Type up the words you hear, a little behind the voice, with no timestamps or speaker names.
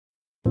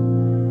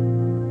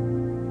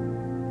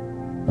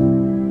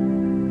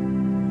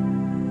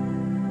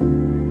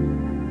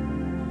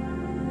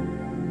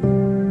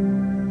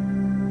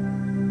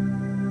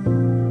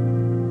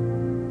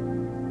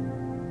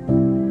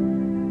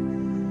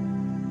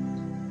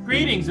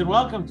Greetings and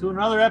welcome to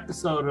another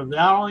episode of the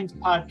Hourlings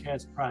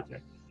Podcast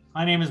Project.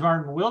 My name is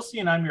Martin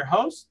Wilsey and I'm your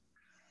host.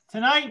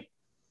 Tonight,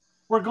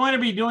 we're going to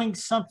be doing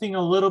something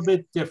a little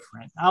bit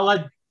different. I'll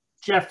let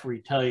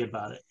Jeffrey tell you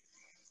about it.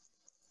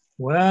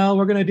 Well,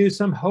 we're going to do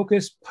some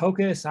hocus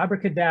pocus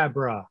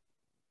abracadabra.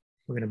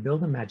 We're going to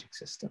build a magic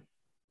system.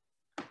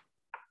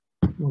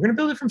 We're going to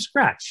build it from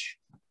scratch.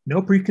 No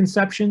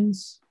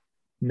preconceptions,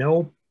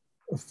 no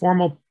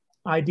formal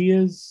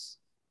ideas,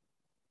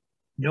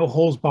 no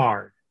holes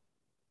barred.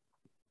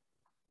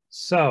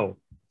 So,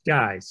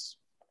 guys,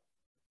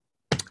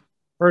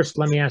 first,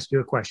 let me ask you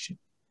a question.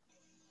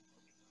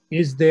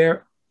 Is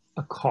there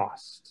a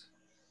cost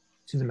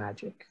to the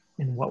magic,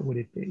 and what would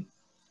it be?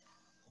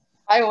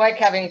 I like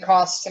having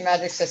costs to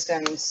magic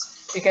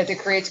systems because it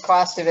creates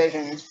class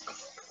division,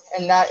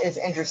 and that is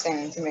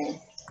interesting to me.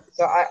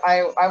 So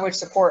I would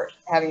support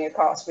having a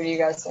cost. What do you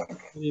guys think?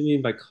 What do you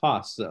mean by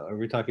cost, though? Are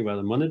we talking about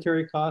a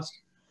monetary cost?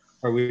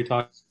 Or are we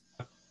talking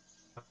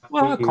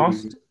a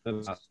cost?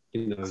 About,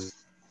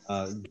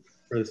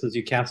 for instance,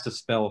 you cast a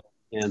spell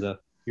and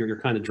you're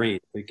kind of drained.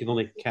 You can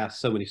only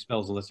cast so many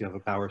spells unless you have a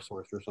power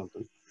source or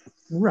something.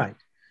 Right.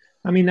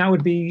 I mean, that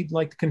would be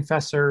like the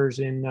confessors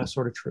in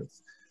Sword of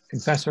Truth.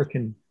 Confessor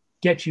can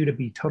get you to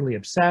be totally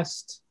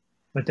obsessed,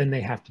 but then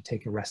they have to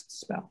take a rest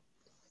spell.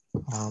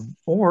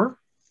 Or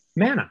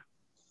mana.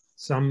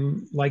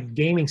 Some like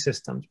gaming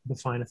systems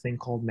define a thing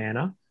called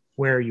mana,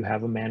 where you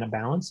have a mana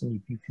balance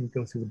and you can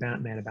go through the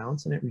mana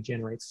balance and it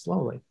regenerates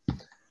slowly.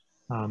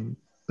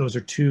 Those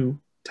are two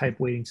type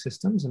weighting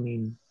systems. I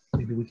mean,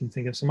 maybe we can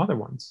think of some other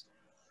ones.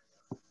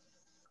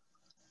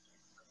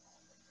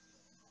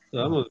 So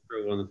I'm going to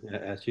throw one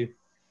at you.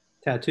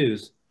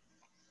 Tattoos.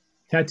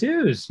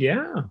 Tattoos,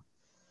 yeah.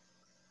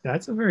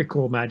 That's a very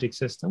cool magic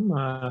system.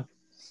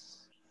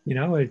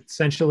 It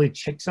essentially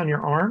checks on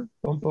your arm,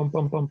 boom, boom,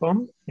 boom, boom,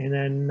 boom. And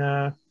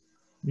then,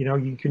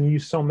 you can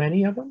use so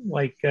many of them,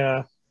 like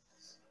a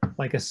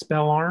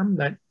spell arm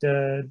that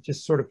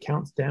just sort of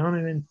counts down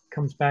and then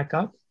comes back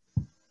up.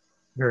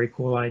 Very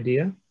cool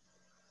idea.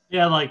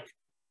 Yeah, like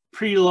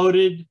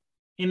preloaded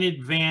in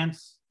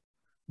advance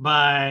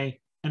by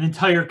an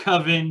entire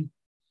coven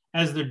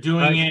as they're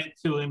doing it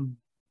to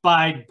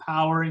imbibe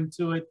power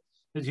into it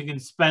that you can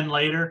spend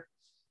later.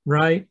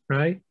 Right.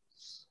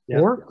 Yeah.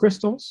 Or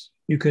crystals.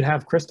 You could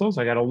have crystals.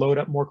 I got to load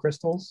up more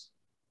crystals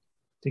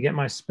to get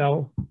my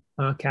spell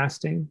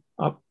casting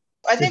up.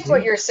 I think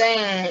what you're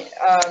saying,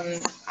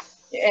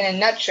 in a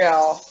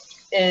nutshell,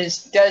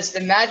 is does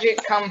the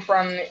magic come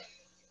from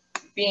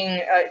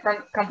being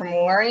come from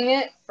learning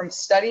it, from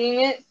studying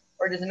it,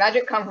 or does the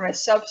magic come from a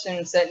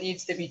substance that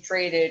needs to be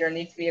traded or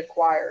needs to be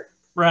acquired?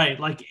 Right,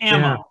 like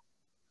ammo.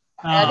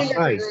 Yeah. I think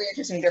that's a really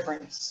interesting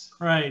difference.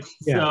 Right.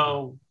 Yeah.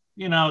 So,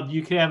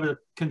 you could have a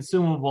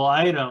consumable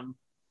item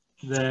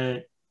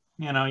that,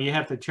 you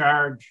have to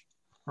charge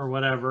or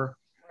whatever.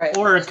 Right.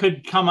 Or it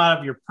could come out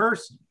of your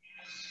person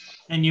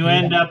and you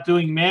end up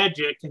doing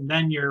magic and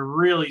then you're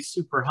really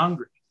super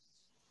hungry.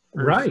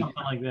 Or something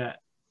like that.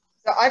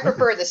 So I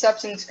prefer the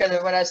substance because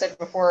of what I said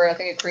before. I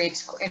think it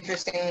creates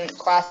interesting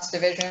class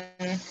division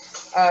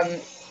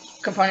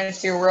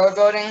components to your world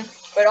building,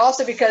 but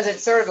also because it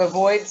sort of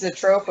avoids the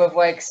trope of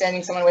like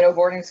sending someone away to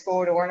boarding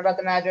school to learn about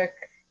the magic,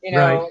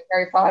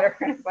 Harry Potter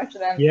and a bunch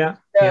of them. Yeah.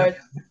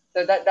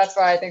 So that's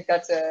why I think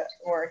that's a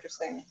more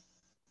interesting.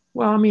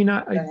 Well, I mean,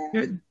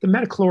 the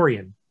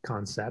metachlorian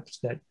concepts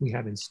that we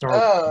have in Star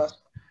Wars.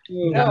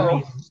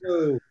 No.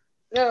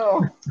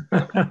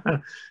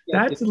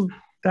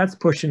 That's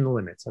pushing the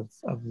limits of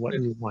what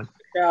we want.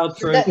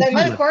 The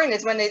metachlorian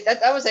is when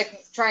that was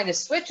like trying to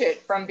switch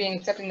it from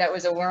being something that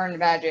was a learned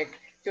magic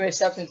to a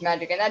substance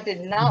magic, and that did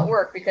not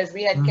work because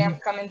we had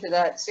come into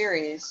that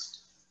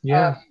series.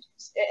 Yeah.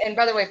 And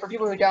by the way, for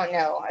people who don't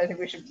know, I think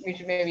we should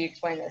maybe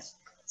explain this.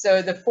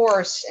 So the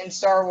Force in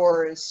Star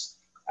Wars,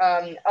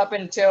 up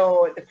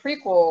until the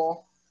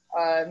prequel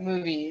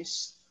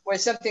movies,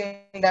 was something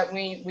that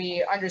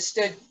we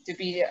understood to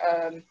be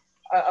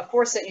a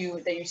force that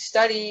you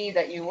study,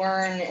 that you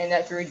learn, and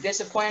that through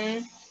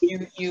discipline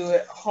you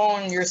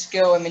hone your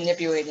skill in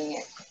manipulating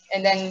it.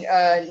 And then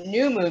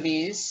new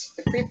movies,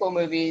 the prequel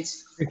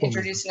movies,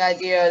 introduced an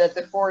idea that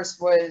the force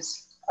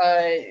was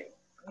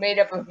made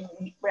up of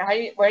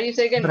what do you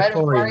say again?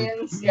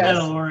 Metachlorians? Yes.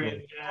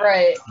 Metachlorian, yeah.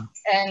 Right.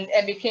 And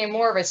became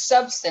more of a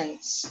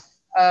substance,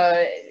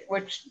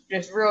 which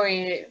just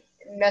really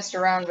messed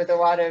around with a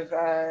lot of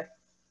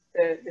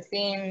the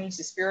themes,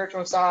 the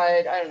spiritual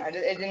side. I don't know.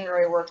 It didn't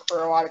really work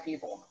for a lot of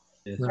people,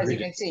 as you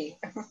can see.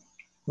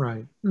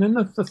 Right. And then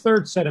the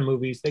third set of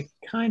movies, they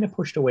kind of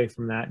pushed away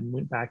from that and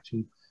went back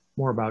to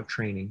more about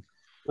training.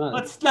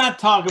 Let's not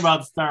talk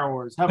about Star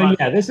Wars. How about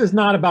this is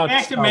not about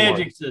back to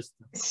magic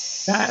systems.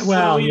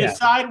 So we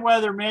decide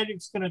whether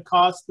magic's going to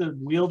cost the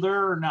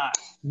wielder or not.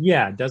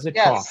 Yeah, does it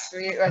cost?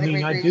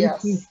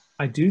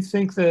 I do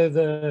think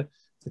the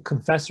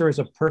confessor is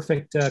a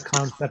perfect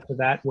concept of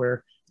that,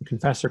 where the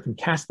confessor can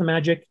cast the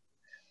magic,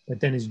 but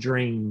then is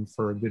drained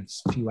for a good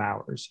few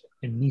hours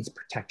and needs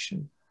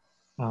protection.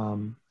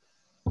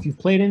 if you've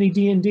played any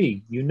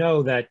D&D, you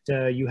know that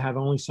you have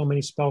only so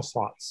many spell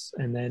slots,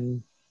 and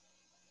then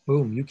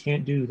boom, you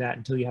can't do that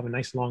until you have a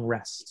nice long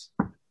rest.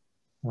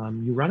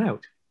 You run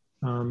out.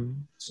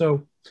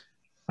 So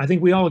I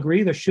think we all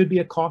agree there should be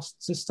a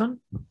cost system.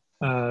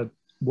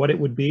 What it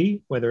would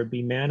be, whether it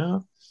be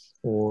mana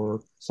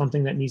or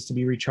something that needs to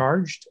be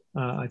recharged.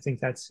 I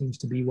think that seems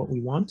to be what we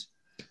want.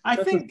 I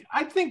think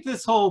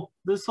this whole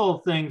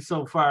thing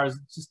so far is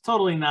just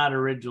totally not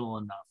original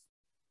enough.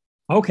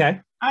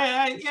 Okay.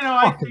 I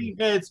think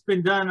that it's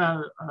been done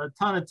a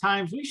ton of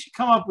times. We should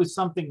come up with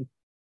something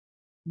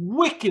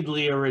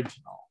wickedly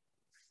original.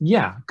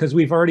 Yeah, because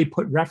we've already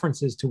put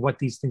references to what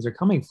these things are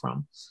coming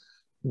from.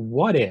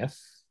 What if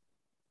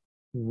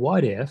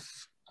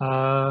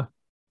the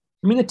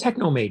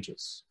techno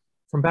mages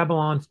from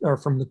Babylon, or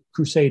from the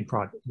Crusade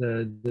project,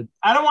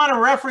 I don't want to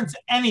reference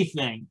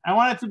anything. I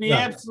want it to be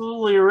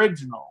absolutely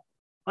original.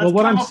 Let's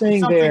what come I'm up saying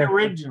with something there,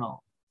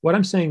 original. What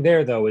I'm saying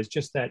there, though, is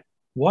just that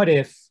what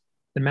if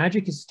the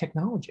magic is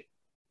technology?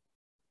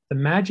 The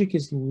magic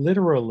is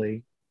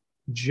literally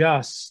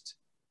just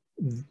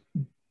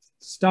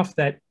stuff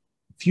that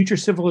future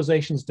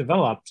civilizations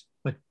developed,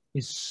 but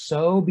is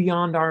so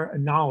beyond our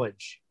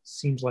knowledge,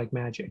 seems like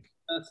magic.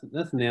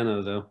 That's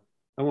nano, though.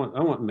 I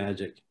want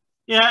magic.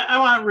 Yeah, I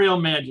want real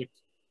magic.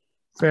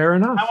 Fair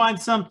enough. I want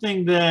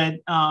something that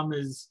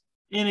is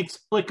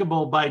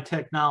inexplicable by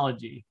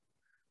technology.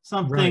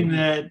 Something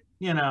that,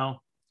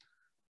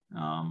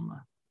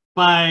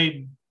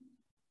 by,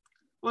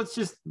 let's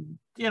just,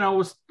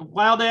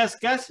 wild ass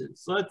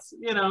guesses. Let's,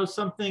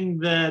 something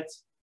that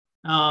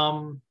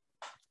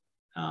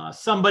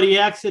somebody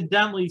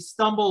accidentally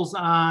stumbles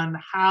on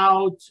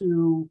how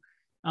to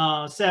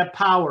sap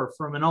power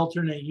from an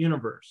alternate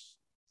universe.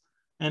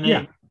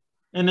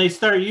 And they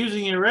start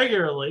using it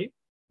regularly.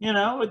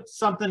 It's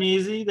something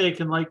easy. They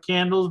can light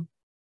candles,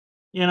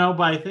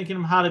 by thinking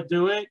of how to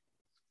do it.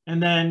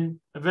 And then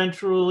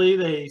eventually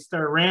they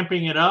start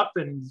ramping it up,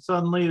 and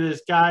suddenly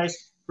this guy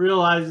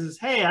realizes,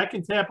 hey, I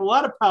can tap a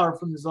lot of power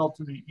from this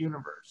alternate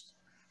universe.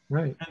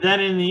 Right. And then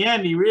in the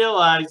end, he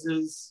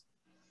realizes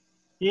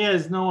he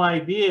has no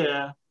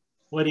idea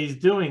what he's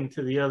doing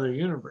to the other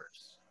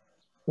universe.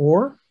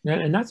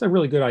 And that's a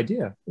really good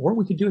idea. Or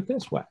we could do it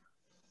this way.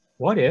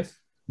 What if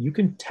you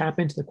can tap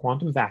into the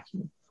quantum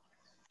vacuum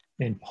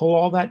and pull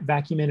all that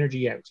vacuum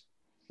energy out,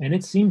 and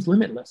it seems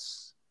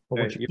limitless. But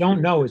what you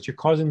don't know is you're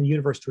causing the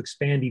universe to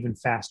expand even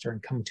faster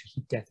and come to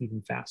heat death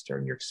even faster,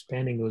 and you're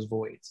expanding those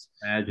voids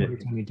every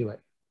time you do it.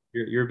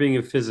 You're being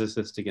a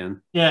physicist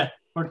again. Yeah,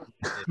 or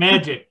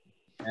magic.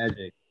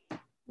 Magic. Oh,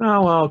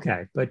 well,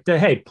 okay. But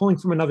hey, pulling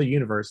from another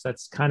universe,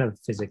 that's kind of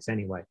physics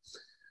anyway.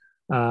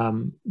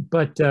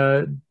 But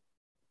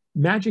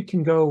magic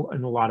can go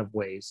in a lot of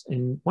ways.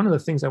 And one of the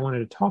things I wanted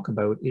to talk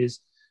about is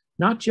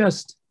not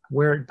just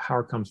where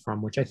power comes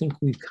from, which I think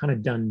we've kind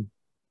of done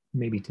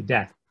maybe to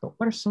death, but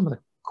what are some of the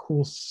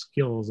cool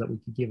skills that we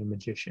could give a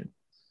magician?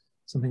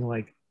 Something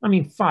like,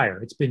 fire,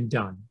 it's been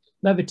done.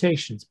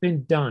 Levitation, it's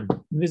been done.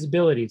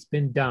 Invisibility, it's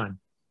been done.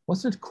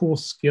 What's a cool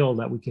skill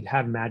that we could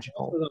have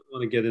magical? I don't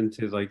want to get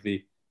into like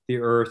the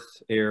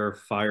earth, air,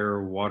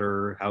 fire,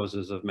 water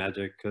houses of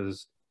magic,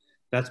 because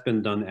that's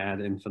been done ad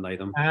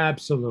infinitum.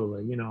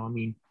 Absolutely.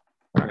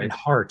 And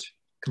heart.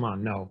 Come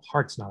on, no,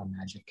 heart's not a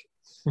magic.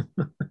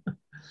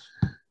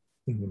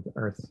 Thinking of the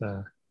Earth,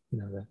 the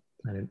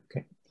planet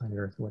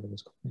Earth, what it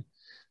was called.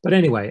 But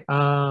anyway,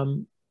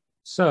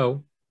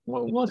 so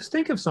let's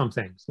think of some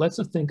things. Let's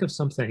think of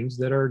some things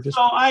that are just.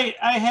 So I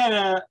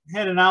had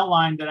an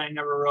outline that I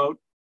never wrote,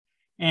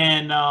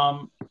 and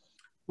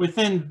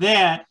within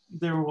that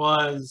there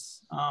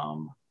was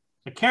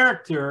a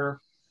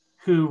character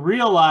who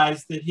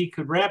realized that he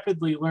could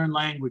rapidly learn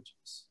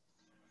languages,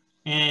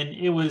 and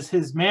it was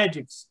his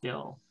magic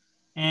skill.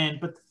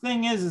 But the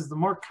thing is the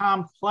more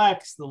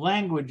complex the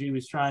language he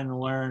was trying to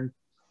learn,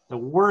 the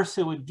worse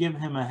it would give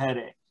him a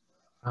headache.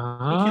 He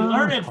can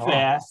learn it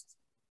fast,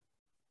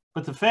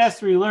 but the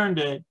faster he learned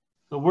it,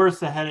 the worse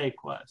the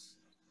headache was.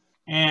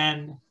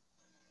 And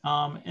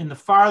the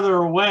farther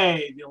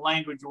away the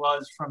language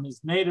was from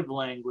his native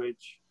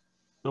language,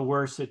 the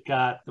worse it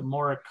got, the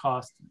more it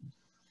cost him.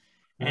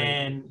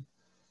 Right.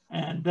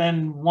 And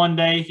then one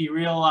day he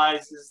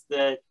realizes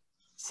that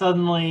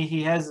suddenly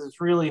he has this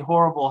really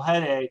horrible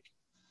headache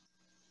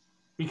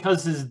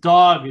because his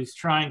dog is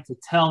trying to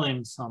tell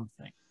him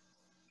something.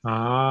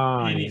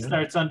 And he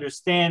starts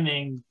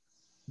understanding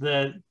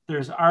that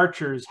there's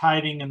archers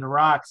hiding in the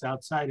rocks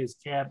outside his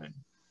cabin.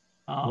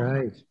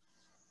 Right.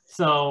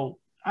 So,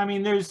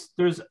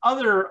 there's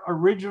other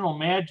original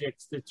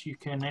magics that you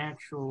can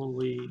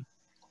actually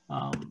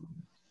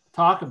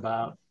talk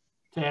about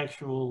to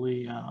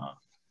actually,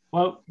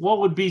 what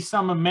would be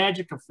some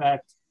magic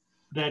effect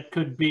that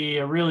could be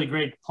a really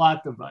great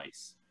plot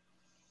device?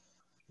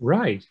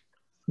 Right.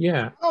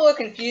 Yeah. I'm a little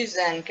confused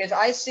then, because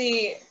I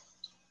see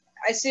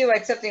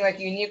like something like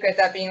unique like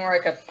that being more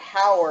like a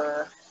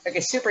power, like a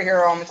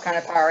superhero almost kind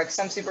of power. Like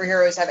some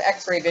superheroes have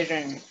X-ray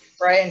vision,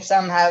 right? And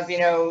some have,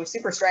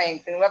 super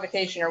strength and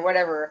levitation or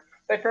whatever.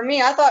 But for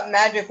me, I thought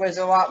magic was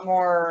a lot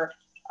more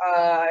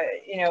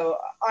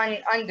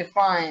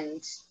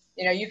undefined.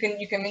 You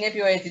can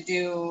manipulate it to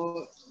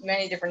do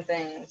many different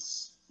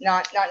things,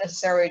 not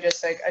necessarily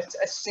just like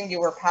a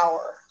singular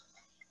power.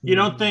 You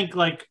don't think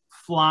like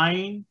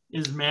flying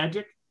is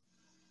magic?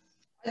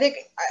 I think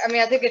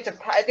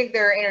I think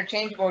they're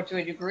interchangeable to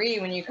a degree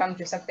when you come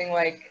to something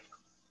like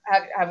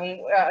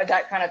having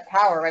that kind of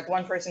power. Like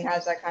one person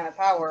has that kind of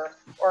power,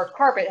 or a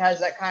carpet has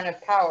that kind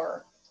of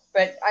power.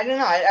 But I don't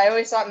know. I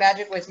always thought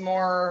magic was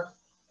more,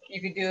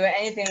 you could do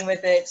anything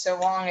with it so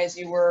long as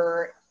you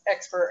were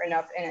expert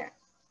enough in it.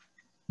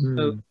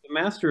 So the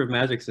master of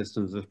magic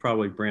systems is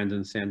probably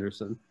Brandon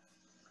Sanderson.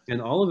 And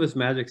all of his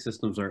magic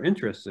systems are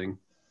interesting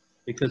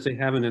because they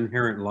have an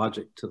inherent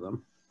logic to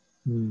them.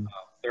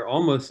 They're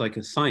almost like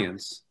a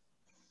science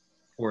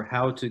for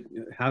how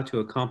to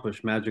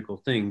accomplish magical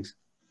things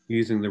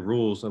using the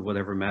rules of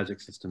whatever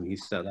magic system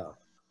he's set up.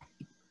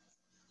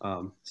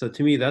 So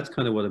to me, that's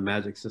kind of what a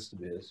magic system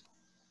is.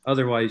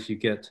 Otherwise, you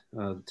get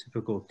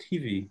typical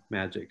TV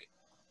magic,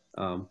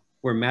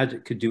 where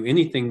magic could do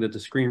anything that the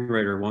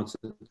screenwriter wants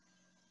it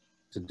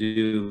to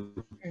do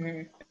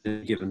at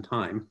a given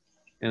time.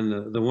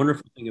 And the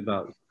wonderful thing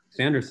about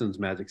Sanderson's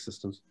magic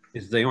systems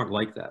is they aren't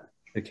like that.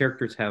 The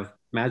characters have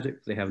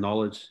magic, they have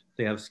knowledge,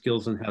 they have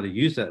skills in how to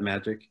use that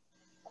magic,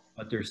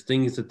 but there's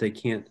things that they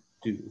can't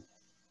do.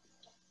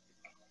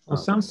 Well,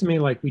 it sounds to me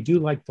like we do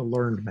like the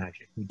learned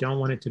magic. We don't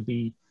want it to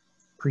be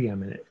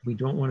preeminent. We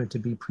don't want it to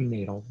be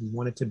prenatal. We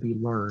want it to be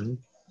learned,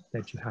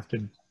 that you have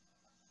to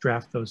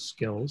draft those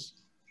skills.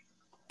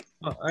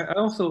 I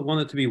also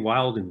want it to be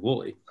wild and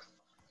woolly.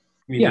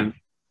 Meaning,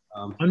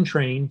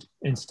 untrained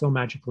and still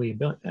magically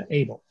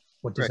able.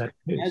 What does that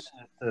do?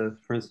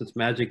 For instance,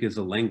 magic is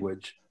a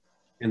language,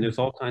 and there's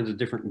all kinds of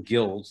different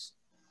guilds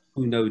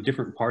who know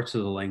different parts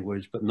of the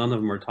language, but none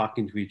of them are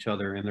talking to each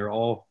other, and they're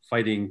all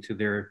fighting to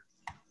their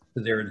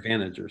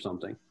advantage or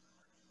something,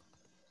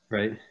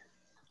 right?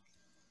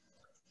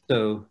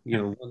 So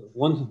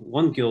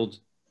one guild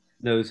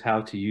knows how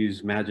to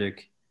use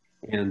magic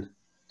and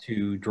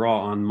to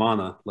draw on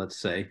mana, let's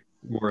say,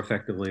 more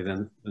effectively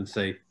than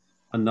say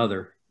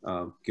another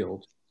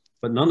guild,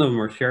 but none of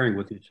them are sharing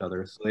with each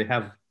other, so they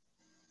have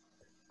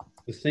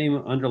the same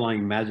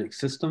underlying magic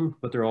system,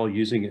 but they're all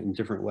using it in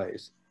different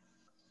ways.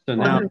 So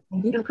now,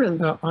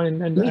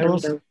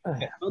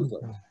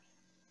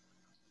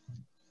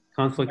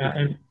 conflict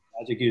between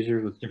magic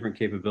users with different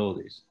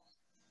capabilities.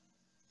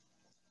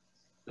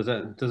 Does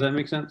that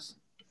make sense?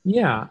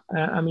 Yeah,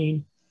 I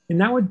mean, and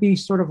that would be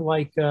sort of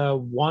like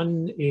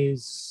one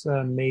is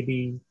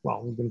maybe,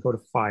 well, we're going to go to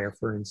fire,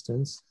 for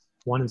instance.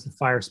 One is the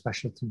fire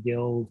specialty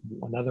guild.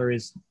 Another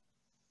is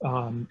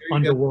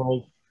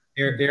underworld.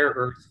 Air,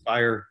 earth,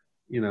 fire.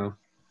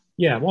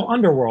 Yeah, well,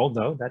 underworld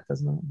though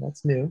that's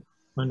new.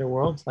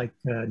 Underworld's like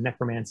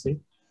necromancy.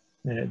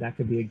 That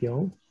could be a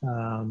guild.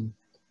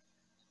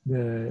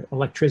 The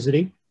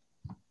electricity,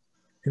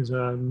 because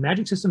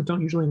magic systems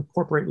don't usually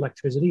incorporate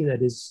electricity.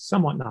 That is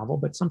somewhat novel,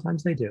 but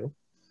sometimes they do.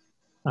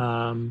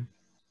 And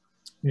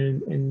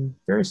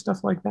various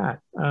stuff like that.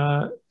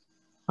 I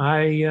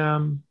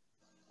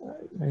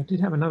did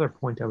have another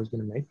point I was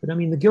going to make, but I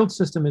mean, the guild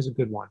system is a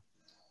good one.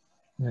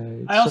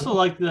 I also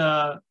like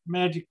the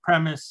magic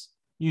premise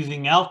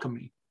using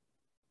alchemy.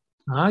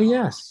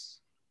 Yes.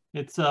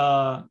 It's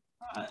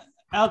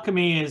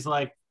alchemy is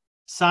like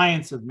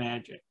science of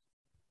magic.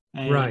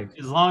 And right.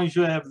 As long as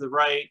you have the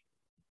right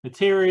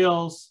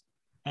materials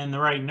and the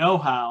right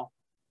know-how,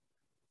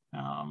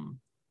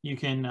 you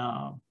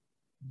can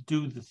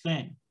do the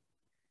thing.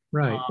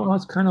 Right. Well,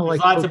 it's kind of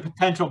like lots of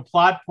potential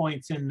plot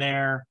points in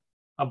there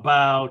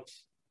about,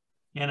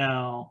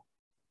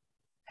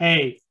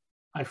 hey,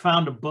 I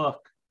found a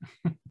book.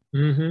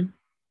 Mm-hmm.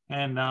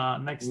 And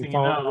next thing you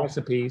know,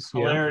 recipes,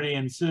 hilarity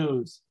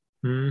ensues.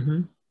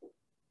 Mm-hmm.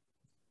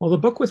 Well, the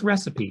book with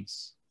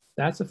recipes,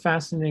 that's a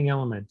fascinating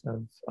element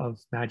of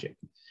magic,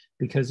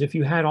 because if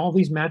you had all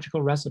these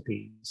magical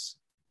recipes,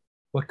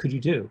 what could you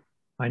do?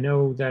 I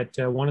know that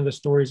one of the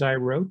stories I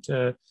wrote,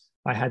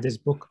 I had this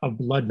book of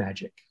blood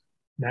magic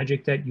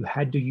that you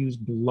had to use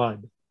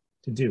blood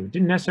to do. It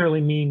didn't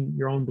necessarily mean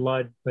your own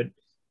blood, but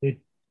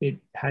it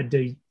had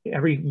to,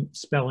 every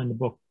spell in the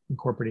book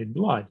incorporated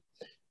blood.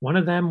 One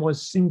of them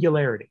was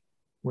singularity,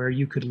 where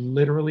you could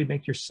literally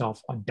make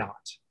yourself a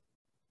dot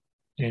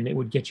and it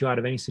would get you out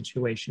of any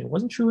situation. It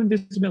wasn't true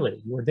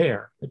invisibility. You were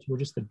there, but you were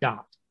just a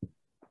dot.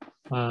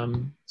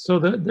 So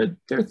there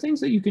are things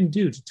that you can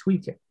do to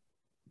tweak it.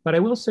 But I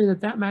will say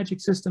that magic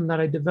system that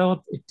I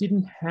developed, it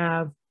didn't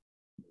have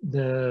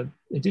a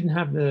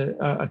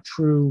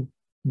true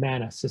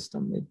mana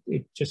system.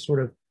 It just sort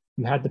of,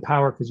 you had the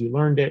power because you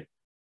learned it,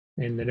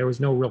 and there was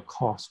no real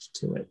cost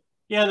to it.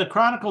 Yeah, the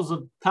Chronicles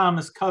of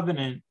Thomas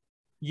Covenant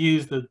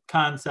use the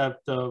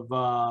concept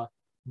of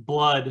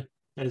blood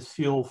as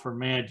fuel for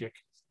magic,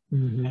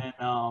 mm-hmm.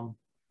 and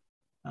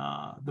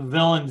the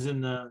villains in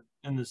the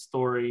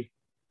story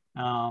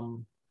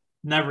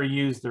never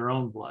use their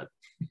own blood.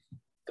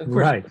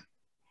 Right.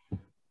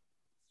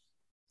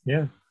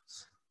 Yeah.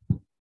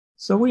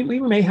 So we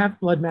may have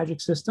blood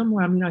magic system.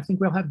 I mean, I think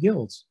we'll have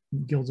guilds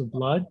of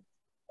blood.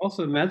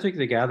 Also, Magic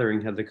the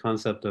Gathering had the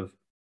concept of,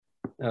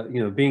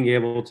 being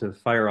able to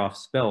fire off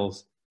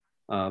spells,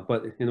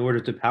 but in order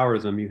to power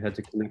them, you had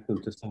to connect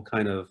them to some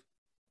kind of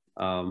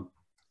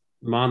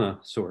mana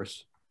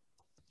source.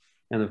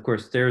 And of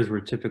course, theirs were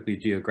typically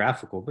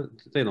geographical, but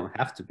they don't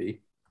have to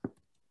be,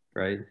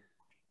 right?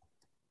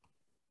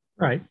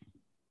 Right.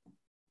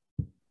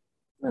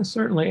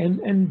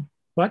 Certainly,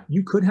 but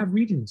you could have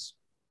regions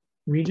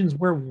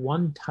where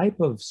one type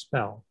of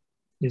spell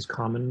is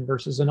common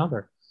versus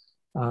another.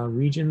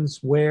 Regions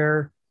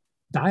where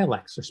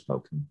dialects are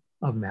spoken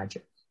of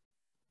magic,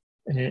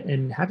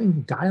 and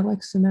having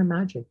dialects in their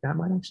magic, that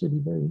might actually be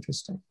very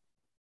interesting.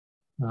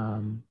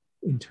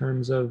 In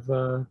terms of,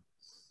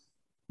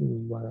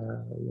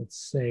 let's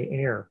say,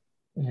 air,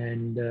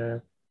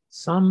 and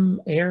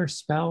some air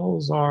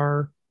spells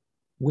are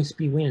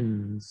wispy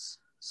winds.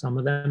 Some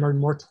of them are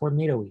more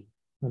tornado-y.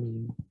 I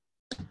mean,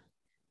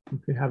 you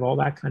could have all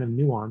that kind of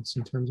nuance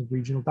in terms of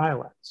regional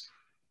dialects.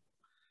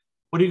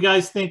 What do you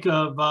guys think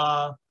of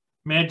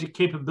magic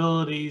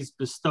capabilities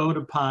bestowed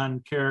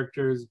upon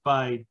characters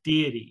by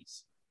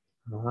deities?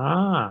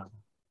 Ah.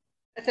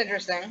 That's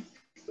interesting.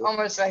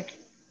 Almost like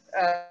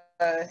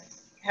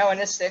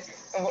Hellenistic,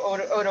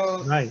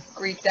 Odo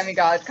Greek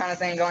demigod kind of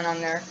thing going on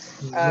there.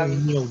 I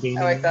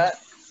like that.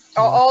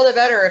 All the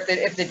better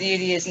if the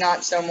deity is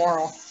not so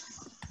moral.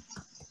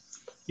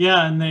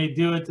 Yeah, and they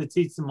do it to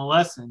teach them a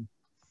lesson.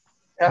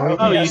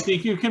 Oh, you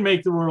think you can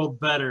make the world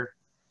better?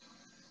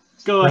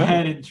 Go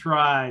ahead and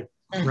try.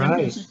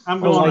 Right.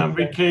 I'm going on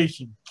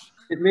vacation.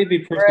 It may be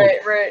personal,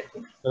 right.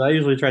 but I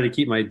usually try to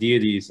keep my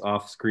deities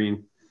off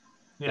screen.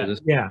 Yeah.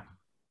 Yeah.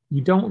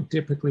 You don't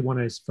typically want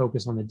to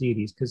focus on the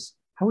deities because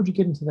how would you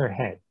get into their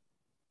head?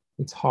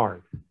 It's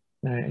hard.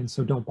 And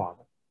so don't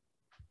bother.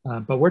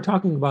 But we're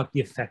talking about the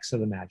effects of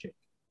the magic.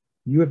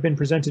 You have been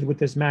presented with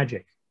this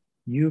magic.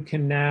 You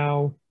can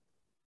now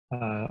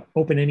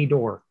open any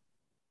door,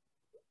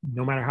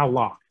 no matter how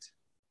locked.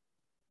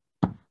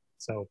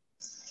 So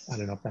I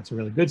don't know if that's a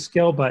really good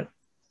skill, but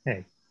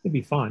hey, it'd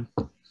be fun.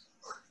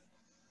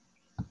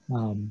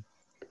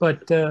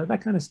 But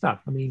that kind of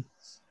stuff. I mean,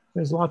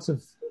 there's lots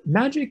of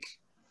magic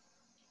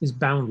is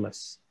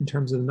boundless in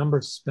terms of the number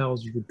of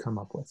spells you could come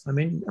up with. I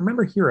mean, I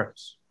remember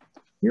heroes.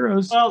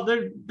 Well,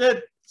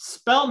 that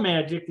spell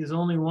magic is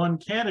only one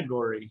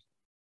category.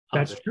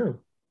 That's true.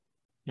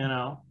 You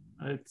know,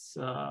 it's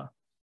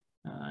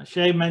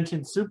Shay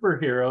mentioned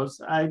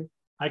superheroes.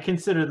 I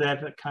consider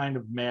that a kind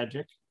of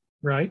magic.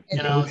 Right.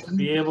 You know, to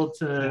be able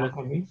to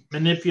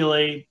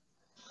manipulate,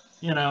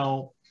 you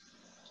know,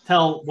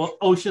 tell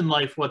ocean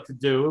life what to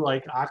do,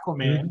 like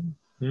Aquaman.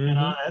 Mm-hmm. You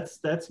know,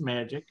 that's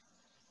magic.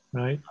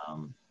 Right.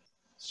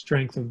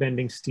 Strength of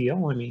bending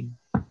steel. I mean,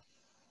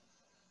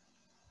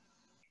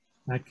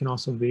 that can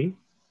also be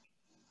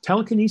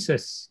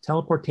telekinesis,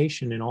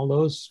 teleportation, and all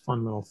those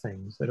fun little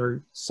things that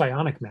are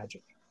psionic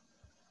magic.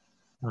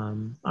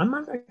 I'm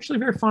actually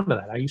very fond of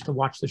that. I used to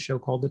watch the show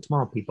called The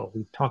Tomorrow People.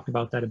 We've talked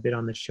about that a bit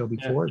on this show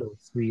before, the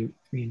three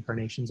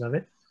incarnations of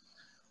it.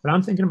 But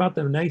I'm thinking about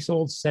the nice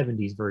old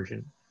 70s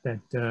version that,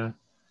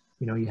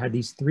 you know, you had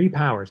these three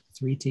powers, the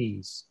three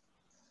T's,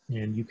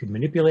 and you could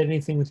manipulate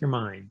anything with your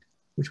mind,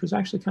 which was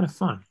actually kind of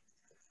fun.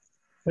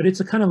 But it's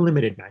a kind of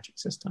limited magic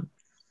system.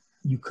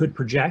 You could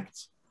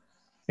project,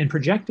 and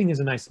projecting is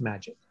a nice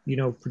magic. You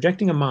know,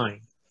 projecting your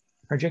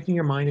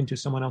mind into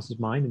someone else's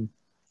mind and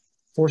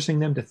forcing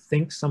them to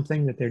think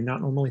something that they're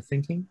not normally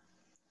thinking,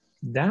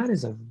 that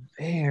is a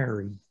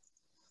very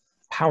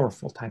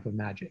powerful type of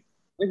magic.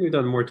 I think we've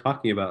done more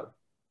talking about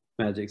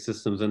magic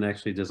systems than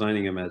actually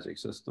designing a magic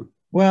system.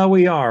 Well,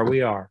 we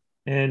are.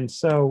 And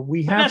so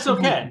we have... That's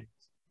okay.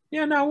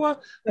 Yeah, no,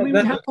 well, we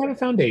have kind of a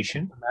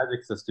foundation. A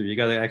magic system, you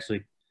got to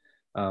actually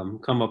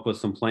come up with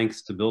some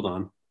planks to build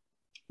on.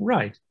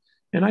 Right.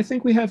 And I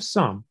think we have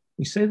some.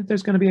 We say that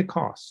there's going to be a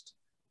cost.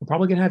 We're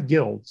probably going to have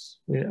guilds,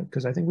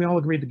 because I think we all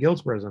agreed the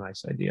guilds were a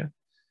nice idea.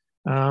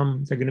 They're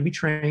going to be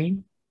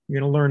trained.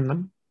 You're going to learn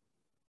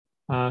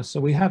them. So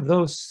we have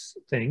those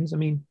things. I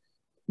mean,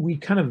 we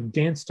kind of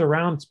danced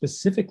around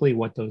specifically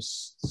what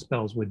those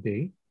spells would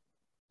be.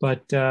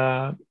 But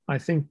I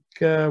think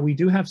we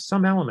do have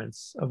some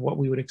elements of what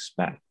we would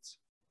expect.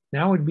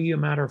 Now it would be a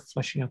matter of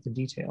fleshing out the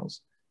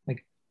details.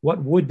 Like,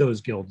 what would those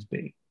guilds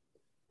be?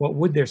 What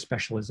would their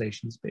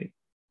specializations be?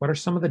 What are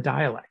some of the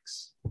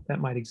dialects that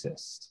might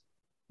exist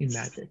in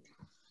magic?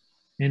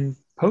 And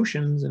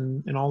potions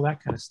and all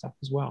that kind of stuff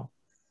as well.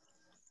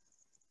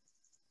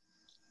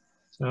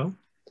 So,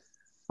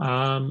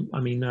 I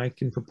mean, I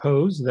can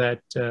propose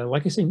that,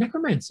 like I say,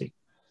 necromancy.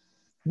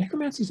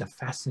 Necromancy is a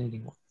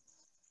fascinating one.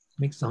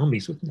 Make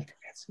zombies with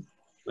necromancy.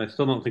 I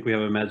still don't think we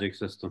have a magic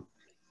system.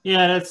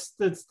 Yeah,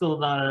 that's still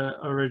not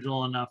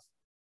original enough.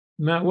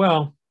 Not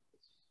well.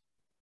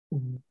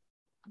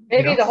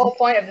 Maybe the whole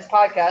point of this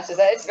podcast is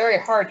that it's very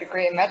hard to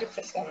create a magic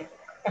system.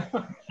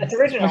 It's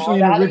original.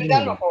 That hasn't been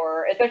done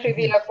before, especially if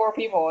you have 4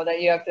 people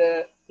that you have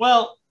to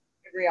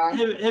agree on.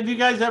 Have you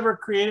guys ever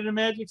created a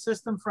magic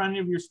system for any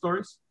of your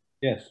stories?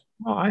 Yes.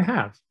 Oh, I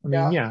have. I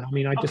mean, yeah. I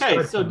mean, I just.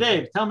 Okay, so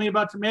Dave, tell me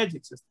about your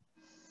magic system.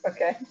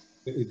 Okay.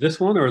 This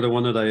one or the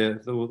one that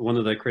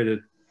I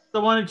created?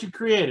 The one that you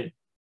created.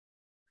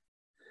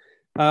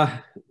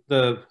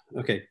 The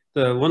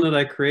one that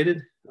I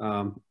created,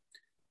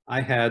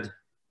 I had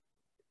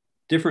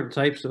different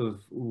types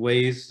of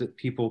ways that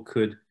people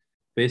could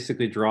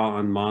basically draw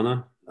on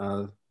mana.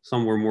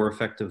 Some were more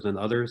effective than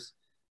others.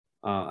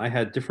 I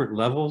had different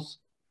levels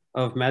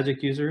of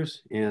magic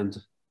users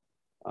and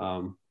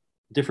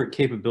different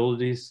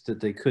capabilities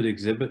that they could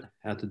exhibit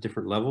at the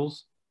different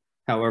levels.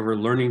 However,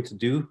 learning to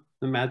do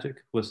the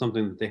magic was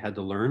something that they had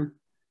to learn.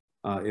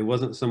 It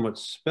wasn't so much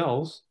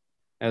spells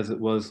as it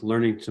was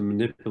learning to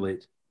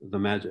manipulate the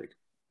magic.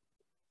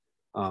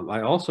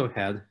 I also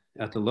had,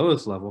 at the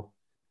lowest level,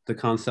 the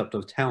concept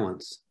of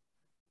talents,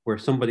 where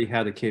somebody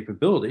had a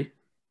capability.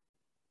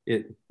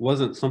 It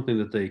wasn't something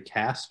that they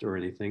cast or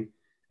anything.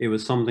 It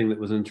was something that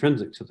was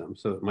intrinsic to them.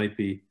 So it might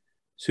be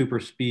super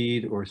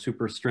speed or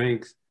super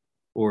strength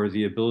or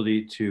the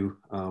ability to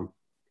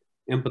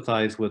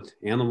empathize with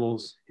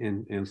animals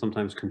and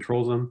sometimes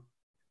control them.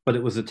 But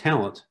it was a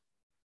talent,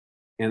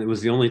 and it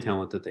was the only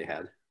talent that they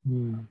had. It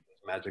was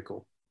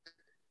magical.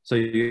 So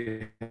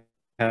you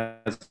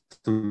had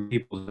some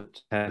people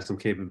that had some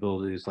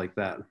capabilities like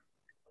that.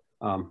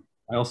 I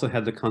also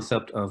had the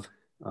concept of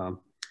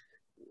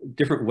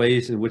different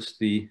ways in which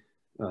the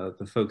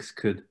folks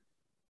could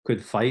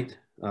fight.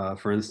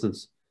 For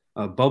instance,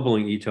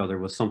 bubbling each other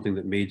was something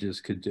that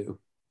mages could do.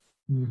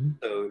 Mm-hmm.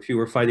 So if you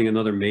were fighting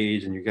another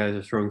mage and you guys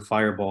are throwing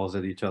fireballs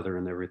at each other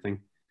and everything,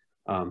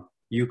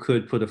 you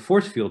could put a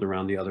force field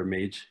around the other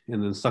mage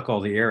and then suck all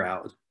the air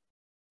out.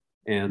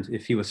 And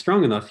if he was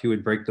strong enough, he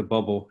would break the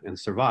bubble and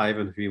survive.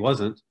 And if he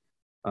wasn't,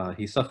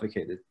 he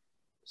suffocated.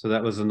 So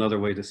that was another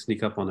way to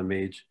sneak up on a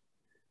mage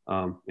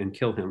and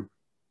kill him.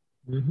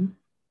 Mm-hmm.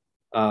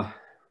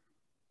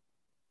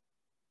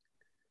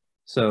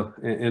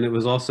 And it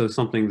was also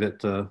something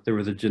that there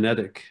was a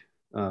genetic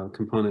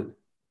component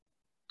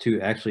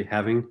to actually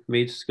having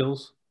mage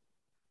skills.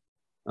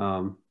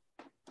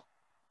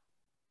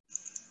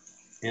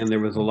 And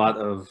there was a lot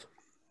of,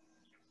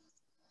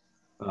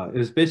 it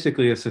was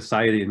basically a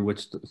society in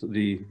which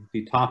the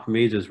top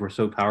mages were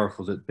so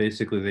powerful that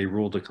basically they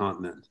ruled a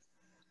continent.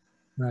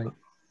 Right.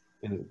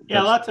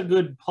 Yeah, lots of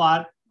good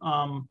plot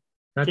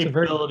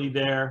capability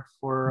there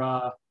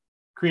for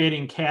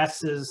creating caste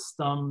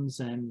systems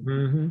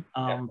and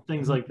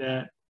things like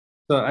that.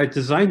 So I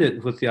designed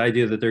it with the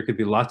idea that there could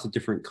be lots of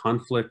different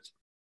conflict.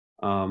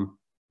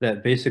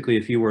 That basically,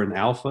 if you were an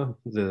alpha,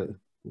 the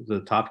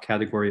top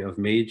category of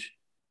mage,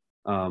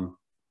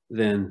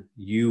 then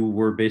you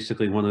were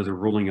basically one of the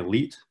ruling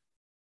elite.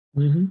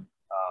 Mm-hmm.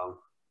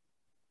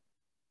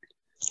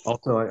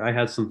 Also, I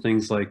had some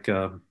things like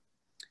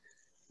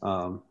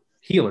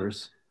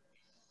healers.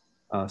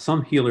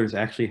 Some healers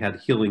actually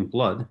had healing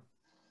blood,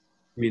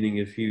 meaning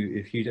if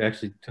you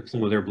actually took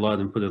some of their blood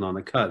and put it on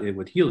a cut, it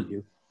would heal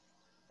you.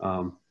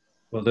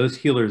 Well, those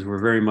healers were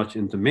very much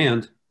in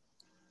demand.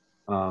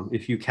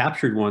 If you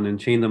captured one and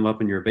chained them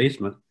up in your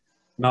basement,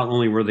 not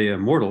only were they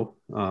immortal,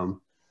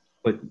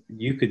 but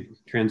you could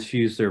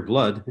transfuse their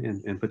blood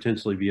and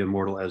potentially be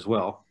immortal as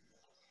well.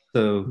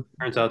 So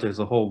it turns out there's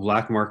a whole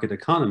black market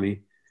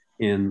economy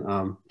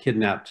in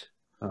kidnapped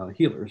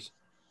healers.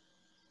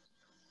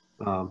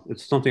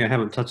 It's something I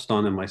haven't touched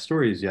on in my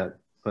stories yet,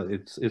 but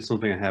it's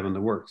something I have in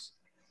the works.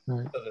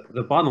 Right. So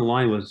the bottom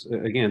line was,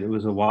 again, it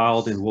was a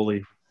wild and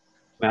woolly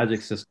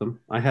magic system.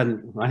 I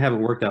haven't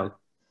worked out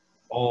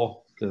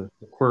all the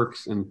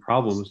quirks and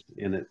problems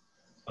in it,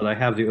 but I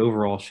have the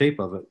overall shape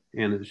of it,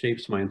 and it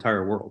shapes my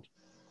entire world.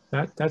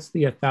 That's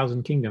the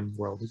 1,000 Kingdoms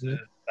world, isn't it?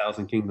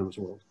 1,000 Kingdoms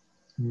world.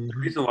 Mm-hmm. The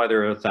reason why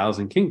there are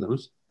 1,000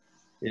 kingdoms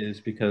is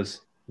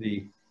because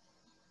the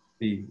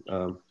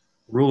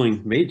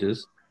ruling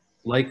mages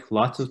like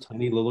lots of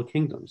tiny little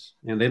kingdoms,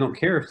 and they don't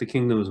care if the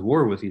kingdoms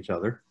war with each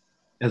other,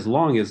 as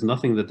long as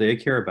nothing that they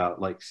care about,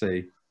 like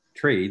say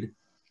trade,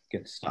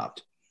 gets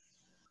stopped.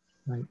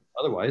 Right.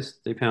 Otherwise,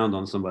 they pound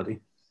on somebody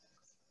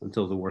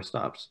until the war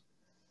stops.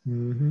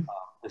 Mm-hmm.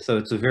 So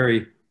it's a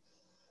very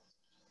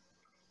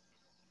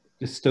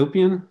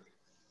dystopian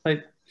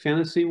type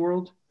fantasy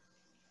world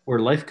where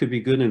life could be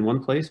good in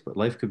one place, but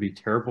life could be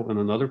terrible in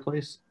another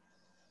place.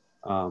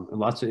 And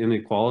lots of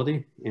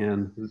inequality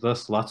and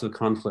thus lots of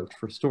conflict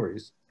for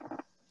stories.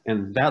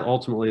 And that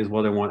ultimately is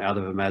what I want out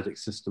of a magic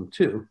system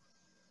too.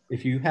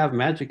 If you have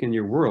magic in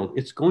your world,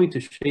 it's going to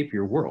shape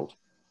your world.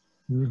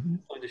 Mm-hmm.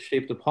 It's going to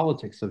shape the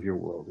politics of your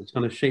world. It's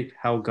going to shape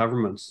how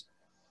governments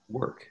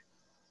work.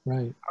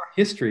 Right. Our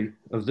history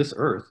of this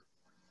earth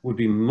would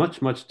be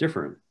much, much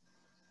different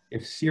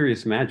if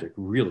serious magic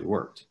really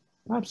worked.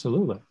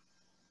 Absolutely.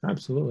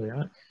 Absolutely.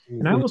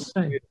 And I will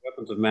say,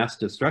 weapons of mass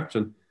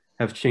destruction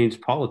have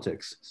changed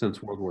politics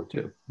since World War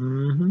II.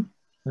 Mm-hmm.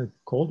 The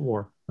Cold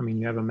War. I mean,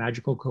 you have a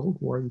magical Cold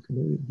War. You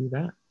can do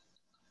that.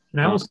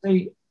 And I will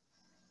say,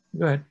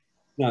 go ahead.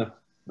 No,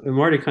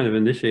 Marty kind of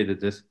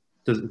initiated this.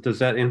 Does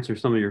that answer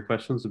some of your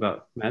questions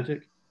about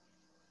magic?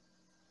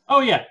 Oh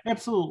yeah,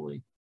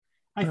 absolutely.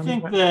 I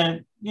think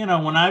that, you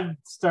know, when I've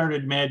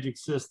started magic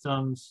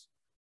systems,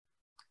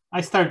 I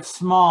start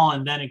small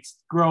and then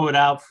grow it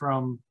out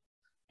from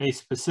a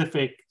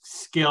specific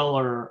skill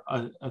or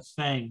a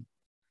thing.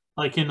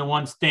 Like in the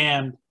one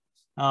stand,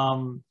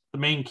 the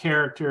main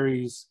character,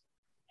 he's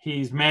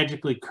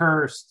magically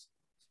cursed,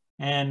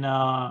 and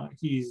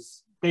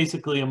he's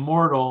basically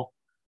immortal.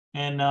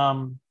 And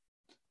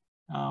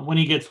when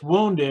he gets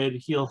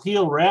wounded, he'll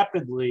heal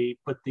rapidly,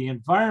 but the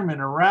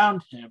environment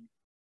around him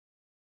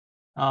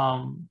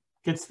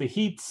gets the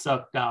heat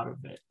sucked out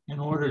of it in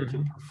order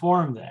to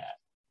perform that.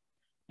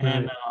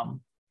 Right.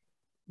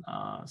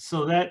 And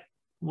so that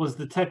was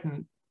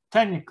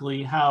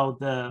technically how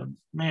the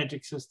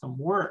magic system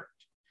worked.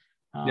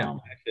 Yeah, I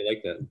actually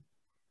like that.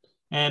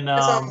 And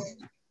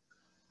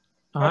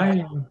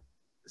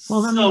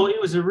well,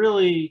 it was a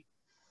really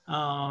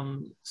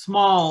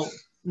small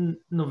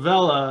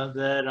novella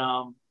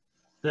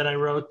that I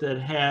wrote that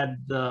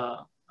had the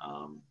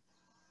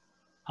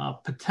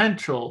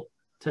potential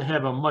to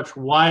have a much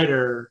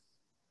wider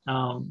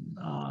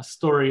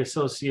story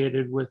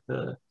associated with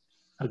a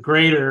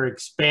greater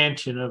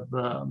expansion of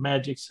the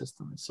magic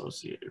system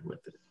associated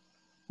with it.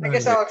 I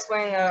guess I'll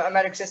explain a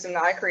magic system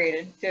that I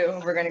created too.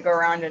 We're going to go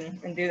around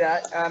and do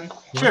that.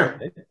 Sure.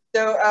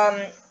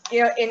 So,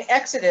 you know, in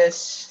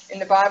Exodus, in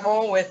the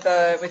Bible, with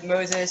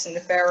Moses and the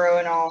Pharaoh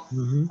and all,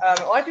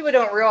 a lot of people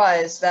don't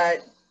realize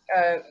that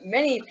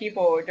many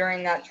people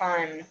during that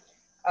time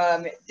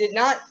did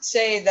not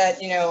say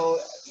that, you know,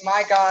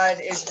 my God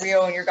is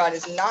real and your God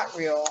is not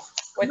real.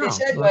 What they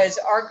said was,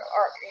 our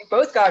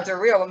both gods are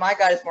real, but my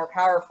God is more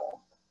powerful.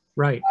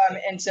 Right.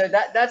 And so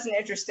that's an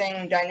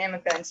interesting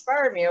dynamic that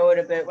inspired me a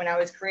little bit when I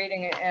was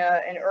creating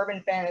an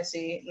urban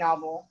fantasy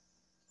novel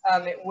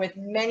with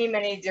many,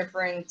 many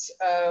different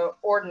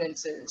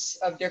ordinances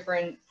of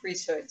different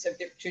priesthoods of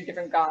two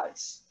different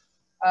gods.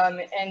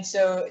 And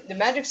so the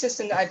magic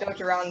system that I built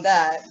around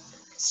that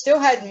still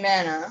had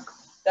mana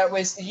that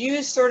was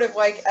used sort of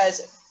like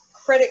as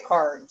credit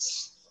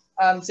cards.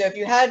 So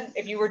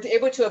if you were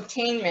able to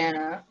obtain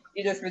mana,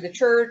 either through the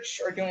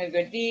church or doing a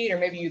good deed, or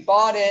maybe you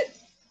bought it,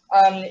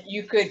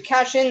 you could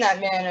cash in that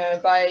mana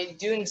by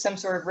doing some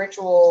sort of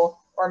ritual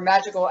or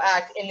magical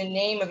act in the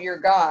name of your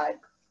god.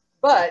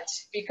 But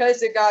because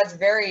the gods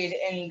varied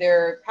in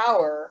their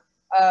power,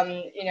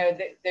 you know,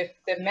 the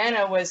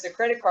mana was the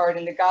credit card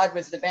and the god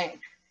was the bank.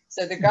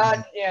 So the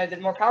god, you know, the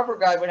more powerful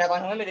god would have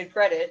unlimited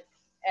credit,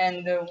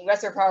 and the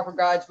lesser powerful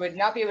gods would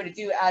not be able to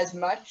do as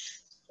much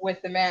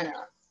with the mana.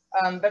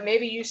 But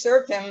maybe you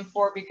served him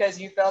because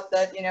you felt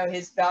that, you know,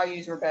 his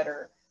values were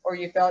better, or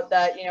you felt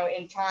that, you know,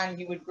 in time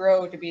he would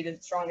grow to be the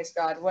strongest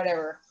god,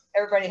 whatever.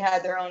 Everybody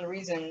had their own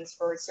reasons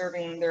for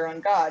serving their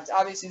own gods.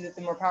 Obviously, that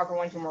the more powerful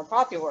ones were more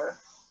popular,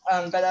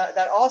 but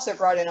that also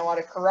brought in a lot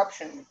of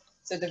corruption.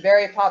 So the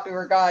very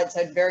popular gods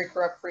had very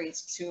corrupt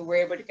priests who were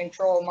able to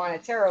control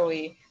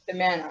monetarily the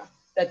mana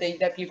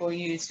that people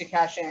used to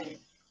cash in.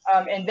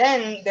 And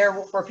then there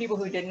were people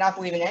who did not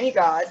believe in any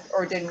god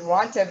or didn't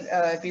want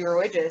to be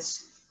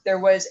religious. There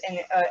was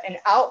an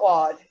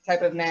outlawed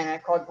type of mana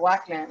called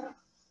black mana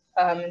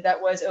that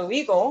was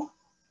illegal,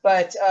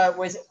 but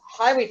was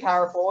highly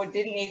powerful,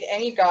 didn't need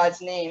any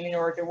god's name in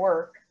order to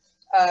work,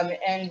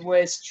 and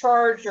was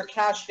charged or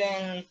cashed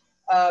in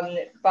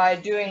by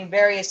doing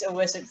various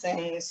illicit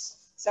things,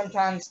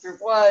 sometimes through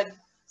blood,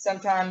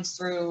 sometimes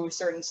through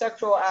certain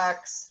sexual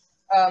acts.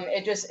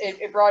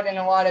 It brought in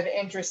a lot of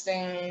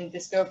interesting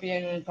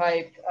dystopian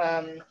type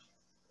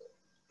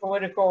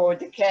political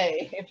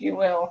decay, if you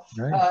will,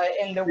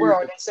 in the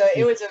world. And so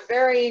it was a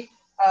very,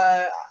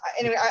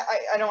 anyway,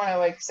 I don't want to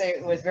like say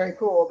it was very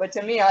cool, but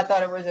to me, I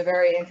thought it was a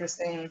very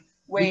interesting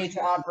way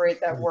to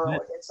operate that world.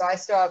 And so I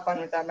still have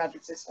fun with that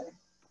magic system.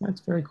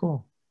 That's very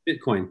cool.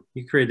 Bitcoin.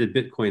 You created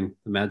Bitcoin,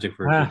 the magic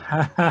version.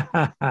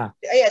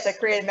 Yes, I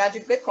created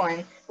Magic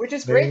Bitcoin, which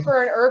is great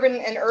for an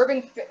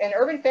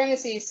urban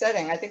fantasy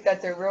setting. I think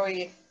that's a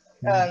really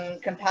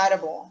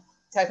compatible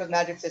type of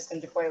magic system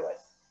to play with.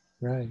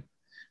 Right.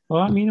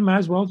 Well, I mean, I might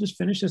as well just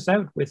finish this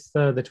out with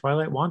the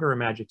Twilight Wanderer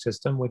magic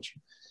system, which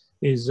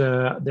is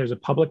there's a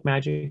public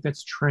magic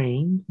that's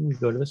trained. You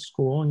go to the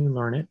school and you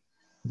learn it.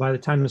 By the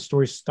time the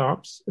story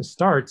starts,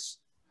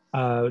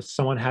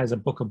 someone has a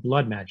book of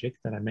blood magic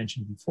that I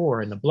mentioned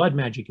before, and the blood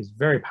magic is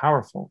very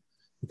powerful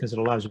because it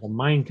allows you to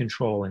mind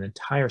control an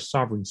entire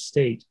sovereign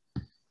state.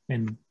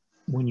 And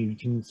when you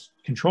can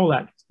control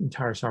that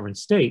entire sovereign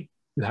state,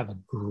 you have a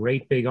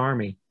great big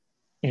army.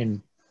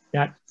 And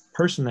that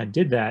person that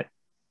did that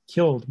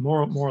killed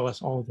more or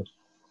less all the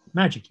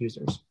magic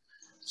users.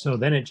 So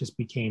then it just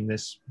became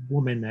this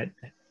woman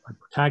our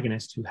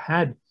protagonist, who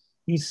had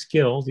these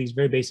skills, these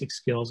very basic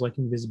skills like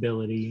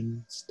invisibility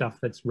and stuff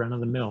that's run of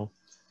the mill,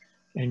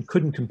 and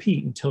couldn't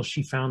compete until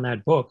she found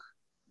that book.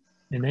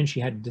 And then she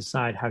had to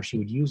decide how she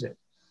would use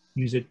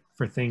it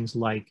for things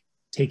like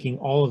taking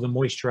all of the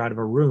moisture out of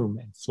a room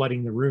and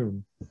flooding the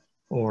room,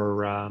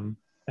 or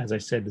as I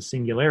said, the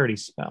singularity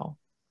spell,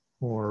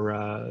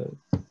 or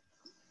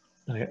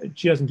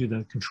she doesn't do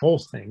the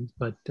controls things,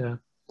 but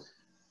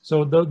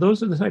so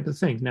those are the type of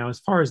things. Now, as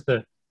far as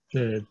the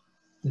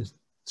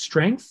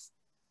strength,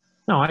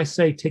 no, I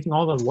say taking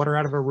all the water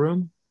out of a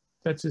room,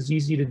 that's as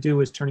easy to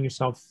do as turning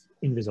yourself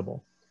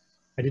invisible.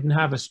 I didn't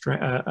have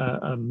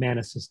a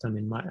mana system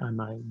in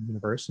my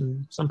universe,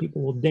 and some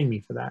people will ding me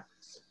for that.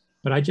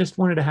 But I just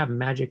wanted to have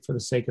magic for the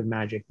sake of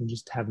magic and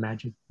just have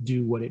magic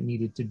do what it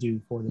needed to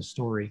do for the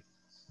story.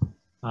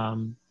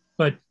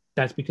 But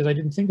that's because I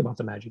didn't think about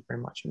the magic very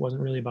much. It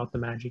wasn't really about the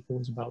magic. It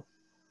was about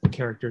the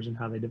characters and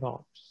how they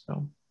developed.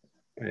 So.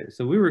 Right.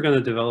 So we were going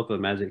to develop a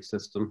magic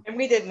system. And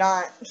we did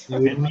not.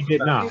 And we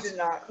did not.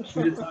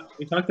 We did not.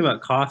 We talked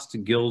about cost,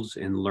 guilds,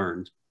 and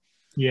learned.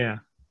 Yeah.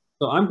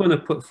 So I'm going to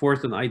put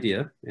forth an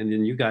idea, and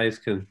then you guys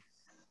can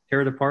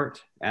tear it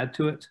apart, add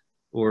to it,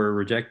 or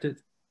reject it.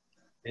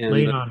 And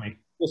lay it on me.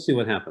 We'll see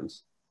what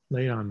happens.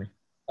 Lay it on me.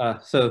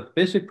 So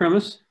basic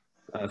premise,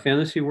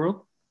 fantasy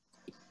world.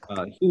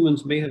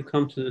 Humans may have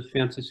come to this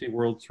fantasy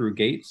world through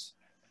gates.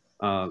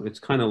 It's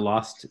kind of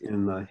lost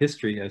in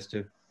history as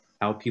to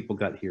how people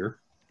got here.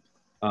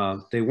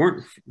 They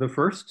weren't the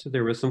first.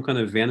 There was some kind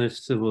of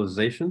vanished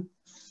civilization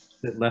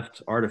that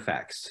left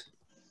artifacts.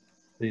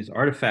 These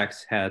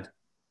artifacts had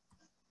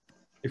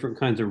different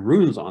kinds of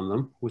runes on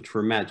them, which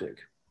were magic.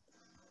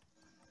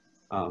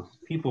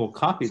 People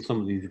copied some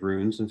of these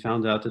runes and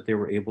found out that they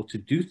were able to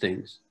do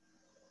things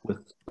with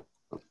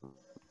them.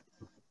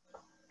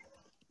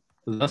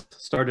 Thus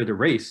started a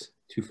race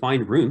to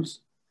find runes,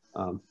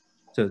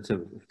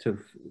 to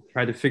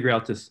try to figure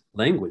out this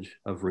language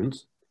of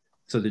runes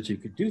so that you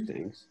could do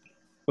things,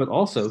 but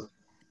also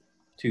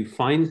to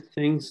find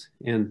things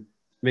and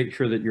make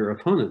sure that your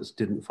opponents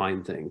didn't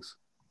find things.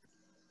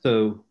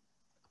 So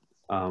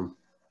the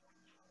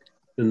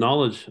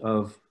knowledge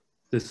of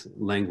this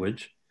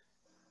language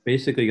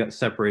basically got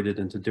separated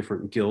into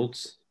different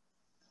guilds,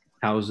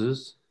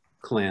 houses,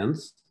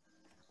 clans.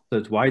 So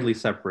it's widely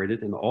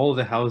separated, and all of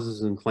the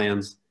houses and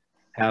clans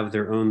have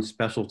their own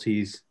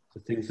specialties,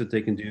 the things that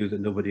they can do that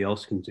nobody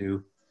else can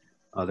do.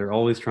 They're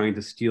always trying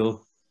to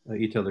steal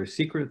each other's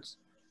secrets.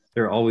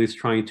 They're always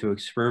trying to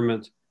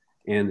experiment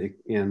and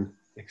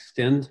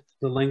extend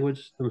the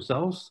language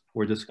themselves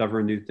or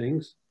discover new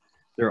things.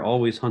 They're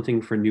always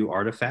hunting for new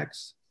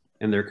artifacts,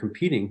 and they're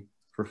competing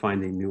for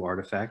finding new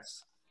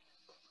artifacts.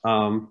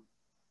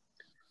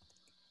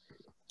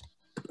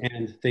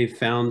 And they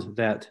found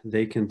that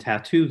they can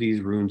tattoo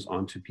these runes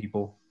onto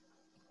people,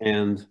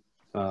 and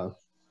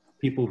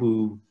people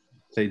who,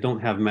 say, don't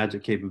have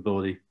magic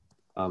capability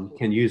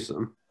can use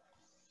them.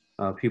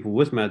 People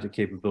with magic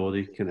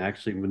capability can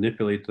actually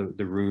manipulate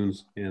the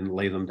runes and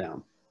lay them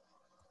down.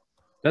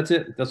 That's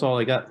it. That's all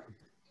I got.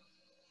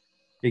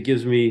 It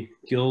gives me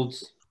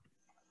guilds,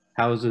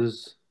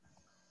 houses,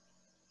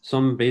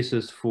 some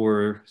basis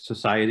for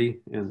society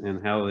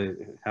and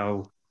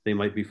how they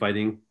might be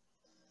fighting,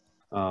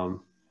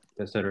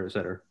 et cetera, et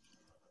cetera.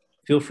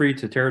 Feel free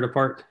to tear it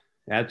apart,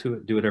 add to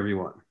it, do whatever you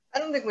want. I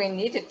don't think we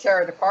need to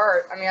tear it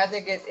apart. I mean, I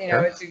think it,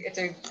 it's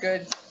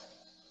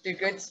a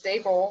good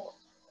staple,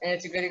 and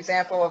it's a good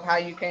example of how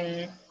you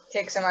can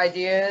take some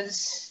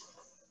ideas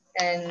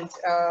and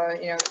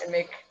and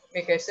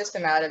make a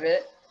system out of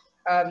it.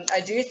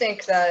 I do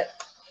think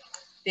that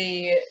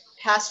the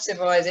past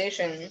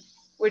civilization,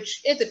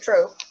 which is a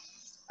trope,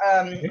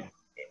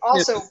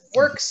 also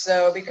works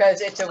though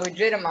because it's a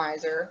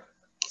legitimizer.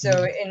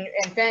 So in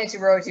fantasy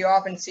worlds, you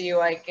often see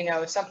like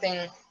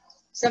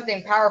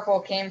something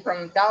powerful came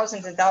from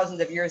thousands and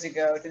thousands of years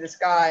ago to this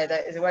guy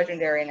that is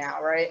legendary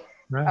now, right?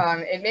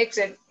 Right. It makes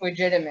it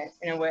legitimate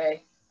in a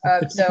way.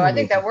 So I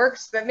think that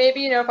works. But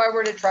maybe if I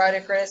were to try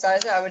to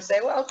criticize it, I would say,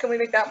 well, can we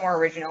make that more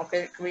original?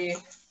 Could we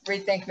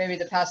rethink maybe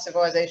the past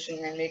civilization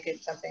and make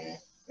it something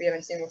we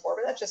haven't seen before?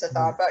 But that's just a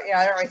thought. But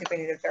I don't really think we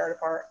need to tear it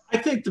apart. I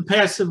think the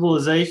past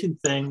civilization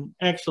thing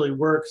actually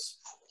works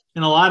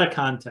in a lot of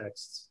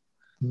contexts.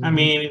 I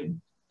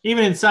mean,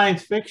 even in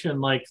science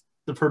fiction, like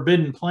the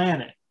Forbidden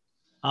Planet.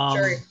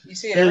 Sure, you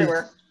see it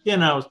everywhere.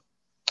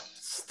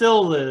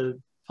 Still the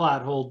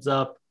plot holds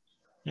up,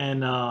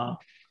 and I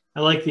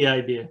like the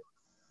idea.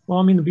 Well,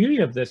 I mean, the beauty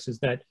of this is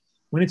that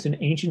when it's an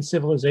ancient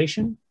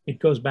civilization, it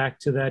goes back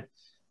to that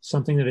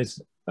something that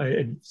is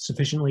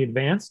sufficiently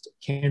advanced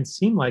can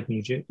seem like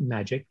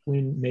magic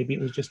when maybe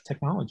it was just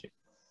technology.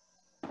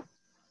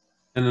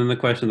 And then the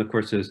question, of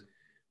course, is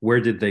where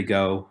did they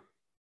go?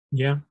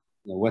 Yeah.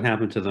 What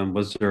happened to them?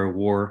 Was there a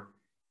war?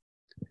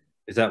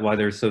 Is that why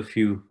there's so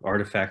few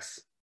artifacts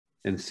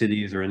and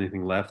cities or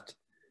anything left?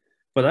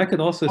 But I could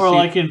also see,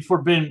 like in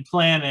Forbidden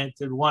Planet,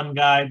 that one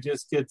guy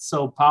just gets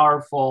so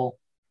powerful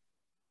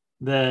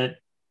that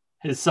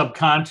his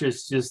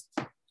subconscious just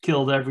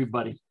killed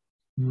everybody.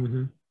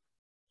 Mm-hmm.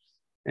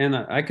 And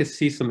I could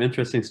see some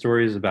interesting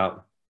stories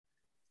about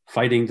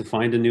fighting to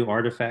find a new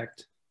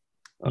artifact.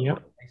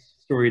 Yep.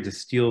 Story to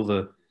steal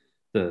the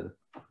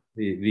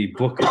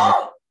book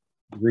of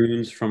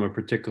runes from a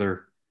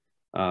particular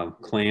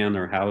clan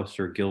or house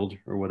or guild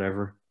or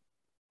whatever.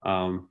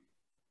 I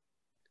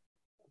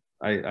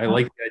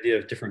like the idea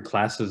of different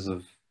classes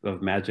of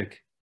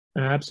magic.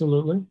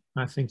 Absolutely.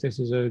 I think this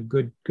is a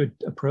good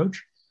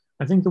approach.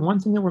 I think the one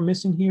thing that we're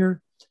missing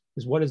here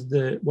is what does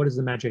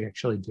the magic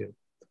actually do?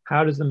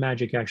 How does the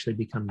magic actually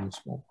become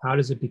useful? How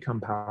does it become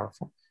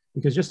powerful?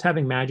 Because just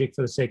having magic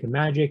for the sake of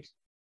magic,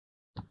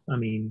 I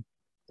mean,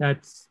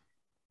 that's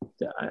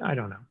I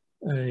don't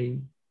know,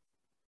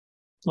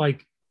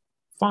 like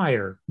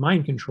fire,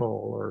 mind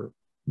control, or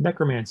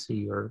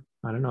necromancy, or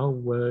I don't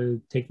know,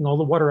 taking all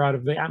the water out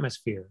of the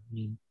atmosphere. I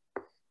mean,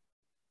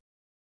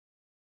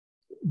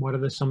 what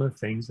are some of the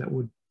things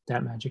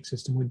that magic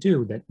system would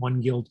do that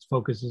one guild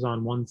focuses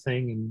on one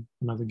thing and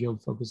another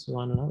guild focuses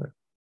on another?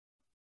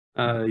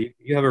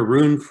 You have a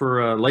rune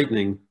for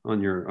lightning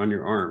on your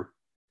arm,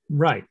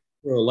 right?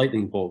 Or a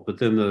lightning bolt, but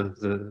then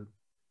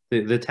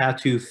the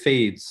tattoo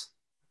fades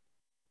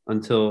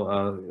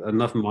until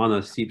enough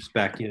mana seeps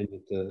back in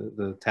that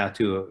the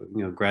tattoo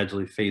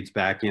gradually fades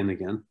back in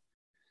again,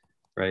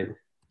 right?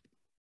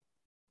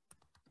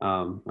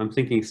 I'm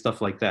thinking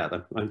stuff like that.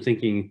 I'm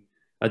thinking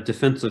a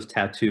defensive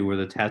tattoo where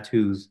the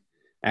tattoos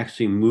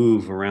actually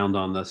move around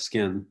on the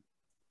skin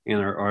and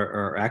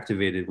are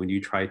activated when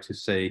you try to,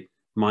 say,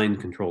 mind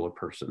control a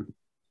person.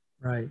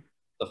 Right.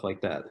 Stuff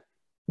like that.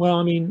 Well,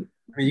 I mean,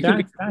 you can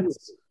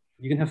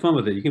have fun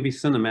with it. You can be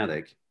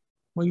cinematic.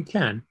 Well, you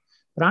can.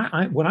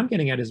 But what I'm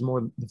getting at is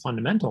more the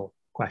fundamental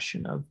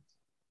question of,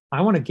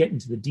 I want to get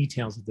into the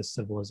details of this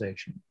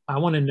civilization. I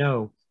want to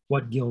know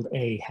what Guild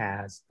A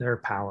has, their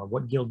power,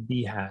 what Guild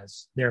B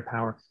has, their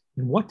power,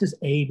 and what does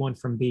A want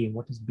from B, and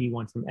what does B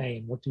want from A,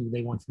 and what do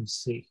they want from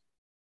C?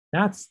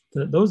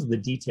 Those are the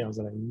details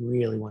that I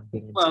really want to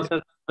get into.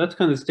 Well, that's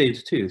kind of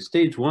stage 2.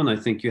 Stage 1, I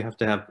think you have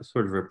to have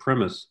sort of a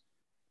premise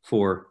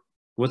for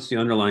what's the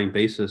underlying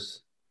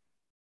basis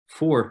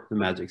for the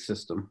magic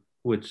system,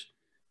 which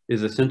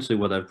is essentially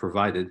what I've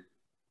provided.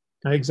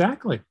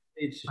 Exactly.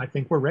 I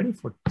think we're ready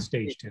for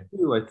stage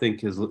 2. I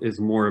think is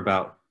more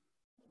about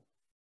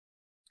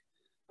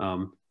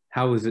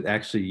how is it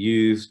actually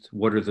used?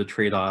 What are the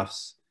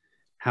trade-offs?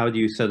 How do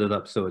you set it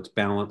up so it's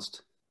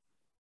balanced?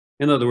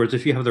 In other words,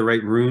 if you have the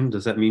right rune,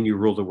 does that mean you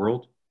rule the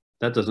world?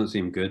 That doesn't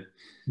seem good.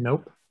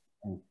 Nope.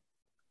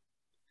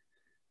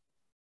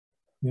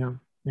 Yeah.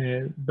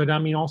 But I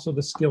mean, also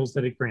the skills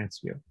that it grants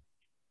you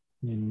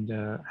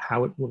and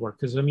how it will work.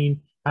 Because I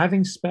mean,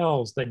 having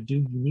spells that do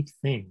unique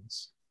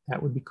things,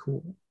 that would be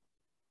cool.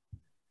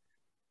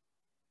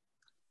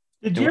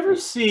 Did you ever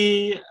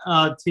see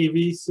a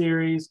TV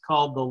series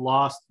called The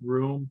Lost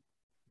Room?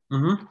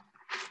 Mm-hmm.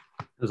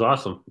 It was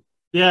awesome.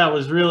 Yeah, it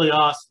was really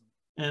awesome.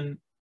 And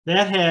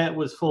that hat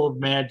was full of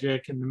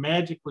magic, and the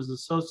magic was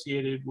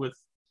associated with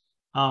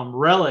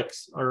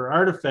relics or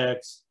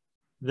artifacts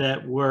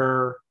that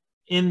were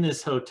in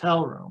this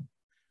hotel room.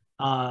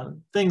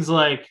 Things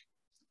like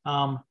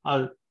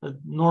a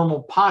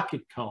normal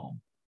pocket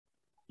comb.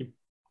 You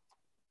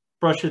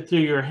brush it through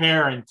your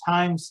hair and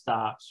time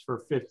stops for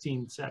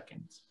 15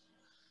 seconds.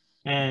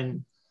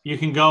 And you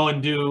can go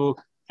and do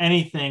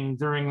anything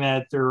during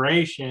that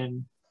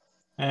duration.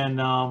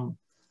 And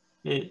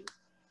it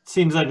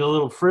seems like a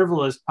little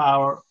frivolous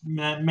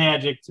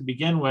magic to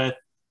begin with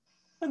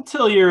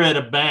until you're at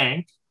a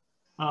bank.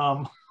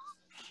 And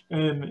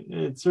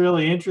it's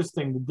really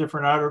interesting, the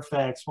different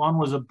artifacts. One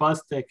was a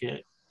bus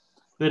ticket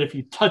that if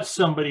you touch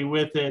somebody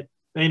with it,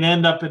 they'd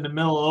end up in the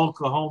middle of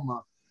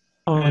Oklahoma.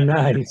 Oh, and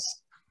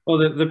nice. Well,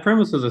 the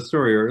premise of the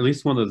story, or at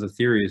least one of the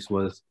theories,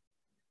 was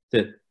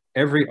that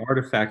every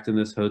artifact in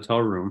this hotel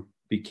room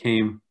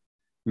became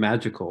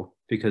magical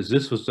because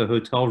this was the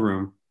hotel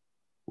room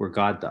where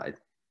God died.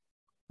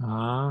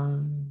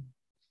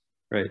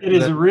 Right. It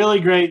is a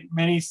really great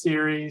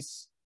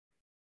miniseries.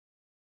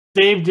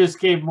 Dave just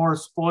gave more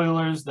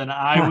spoilers than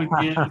I would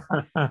give.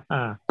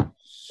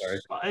 Sorry.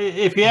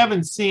 If you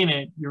haven't seen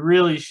it, you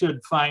really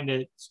should find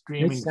it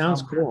streaming. It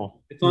sounds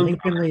cool. It's on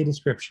link in the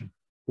description.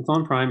 It's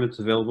on Prime. It's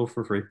available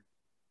for free.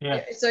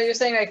 Yeah. So you're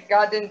saying that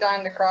God didn't die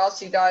on the cross;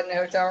 He died in the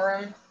hotel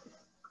room?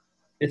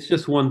 It's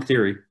just one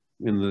theory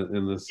in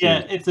the series. Yeah,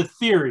 it's a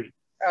theory.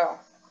 Oh.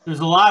 There's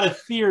a lot of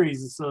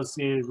theories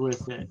associated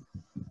with it,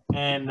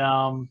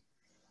 and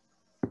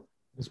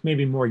it's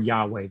maybe more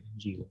Yahweh than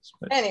Jesus.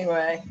 But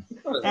anyway.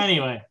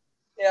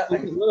 Yeah.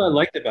 What I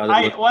liked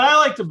about it. What I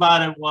liked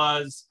about it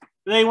was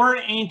they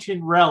weren't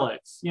ancient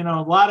relics. You know,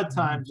 a lot of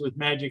times with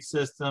magic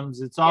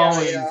systems, it's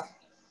always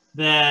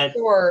that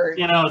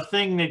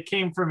thing that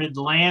came from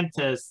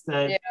Atlantis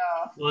that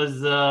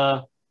was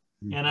the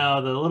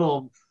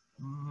little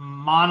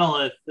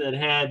monolith that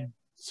had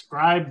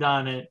scribed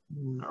on it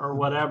or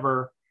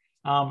whatever.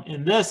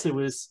 In this, it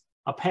was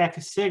a pack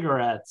of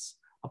cigarettes,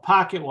 a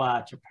pocket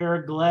watch, a pair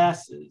of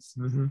glasses,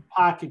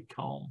 pocket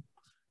comb,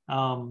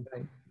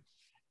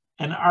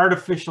 an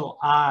artificial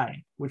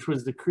eye, which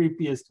was the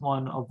creepiest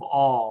one of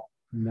all.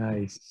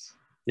 Nice.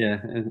 Yeah,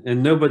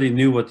 and nobody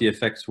knew what the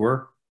effects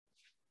were.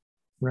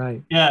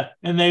 Right. Yeah,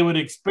 and they would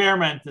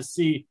experiment to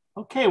see,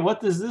 okay,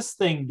 what does this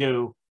thing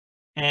do?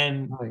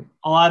 And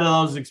a lot of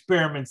those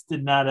experiments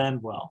did not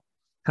end well.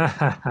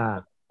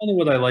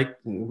 What I like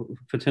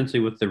potentially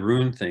with the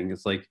rune thing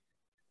is like,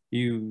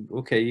 you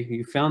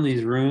found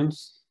these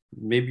runes,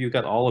 maybe you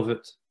got all of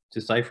it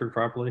deciphered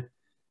properly,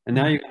 and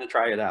now you're going to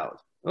try it out.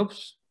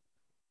 Oops,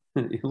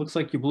 it looks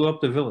like you blew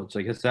up the village.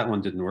 I guess that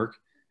one didn't work.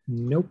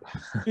 Nope.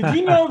 Did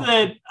you know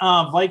that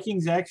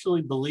Vikings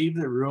actually believed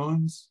that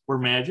runes were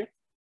magic?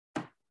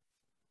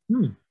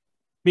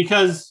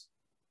 Because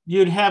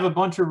you'd have a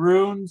bunch of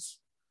runes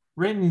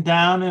written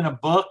down in a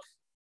book,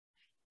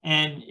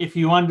 and if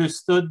you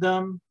understood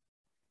them,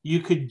 you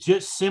could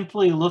just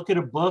simply look at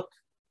a book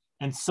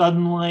and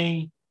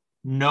suddenly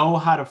know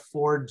how to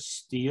forge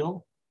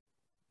steel.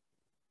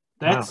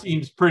 That Wow.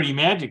 seems pretty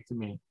magic to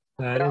me.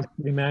 That is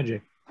pretty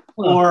magic.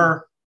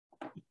 Or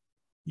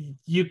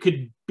you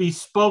could be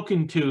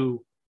spoken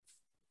to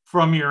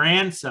from your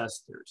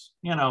ancestors.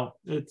 You know,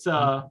 it's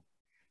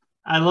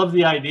I love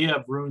the idea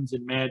of runes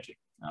and magic.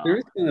 There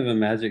is kind of a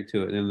magic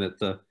to it in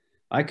that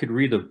I could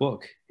read a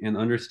book and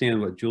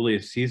understand what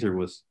Julius Caesar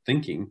was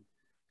thinking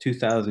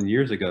 2,000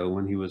 years ago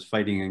when he was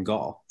fighting in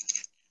Gaul.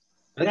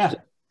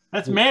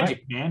 That's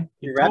magic, man.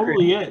 It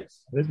totally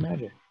is. It is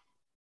magic.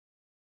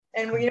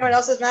 And you know what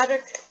else is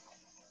magic?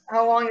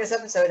 How long this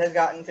episode has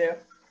gotten to.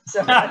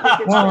 So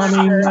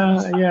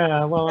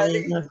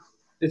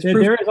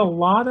there is a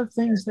lot of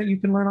things that you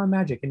can learn on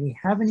magic, and we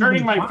haven't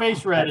turning my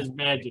face red is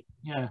magic.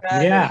 Yeah.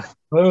 Magic. Yeah.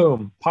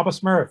 Boom. Papa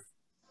Smurf.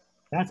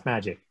 That's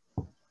magic.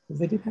 Because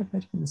they did have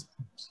magic in this.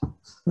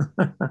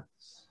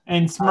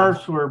 And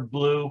Smurfs were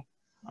blue.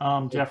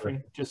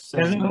 Jeffrey just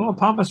said. Well,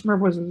 Papa Smurf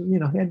was,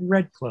 he had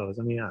red clothes.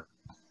 I mean,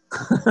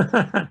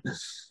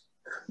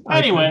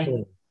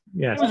 anyway,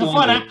 yes, it was a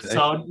fun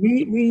episode.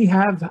 We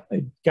have,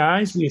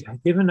 guys, we've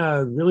given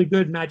a really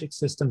good magic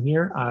system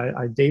here.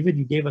 David,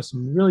 you gave us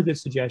some really good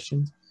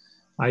suggestions.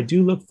 I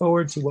do look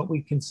forward to what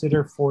we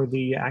consider for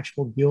the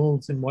actual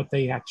guilds and what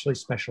they actually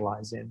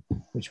specialize in,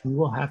 which we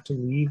will have to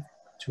leave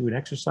to an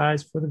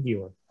exercise for the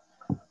viewer.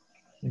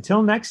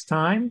 Until next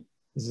time,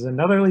 this is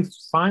another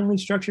finely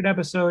structured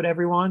episode,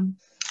 everyone.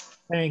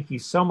 Thank you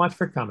so much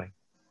for coming.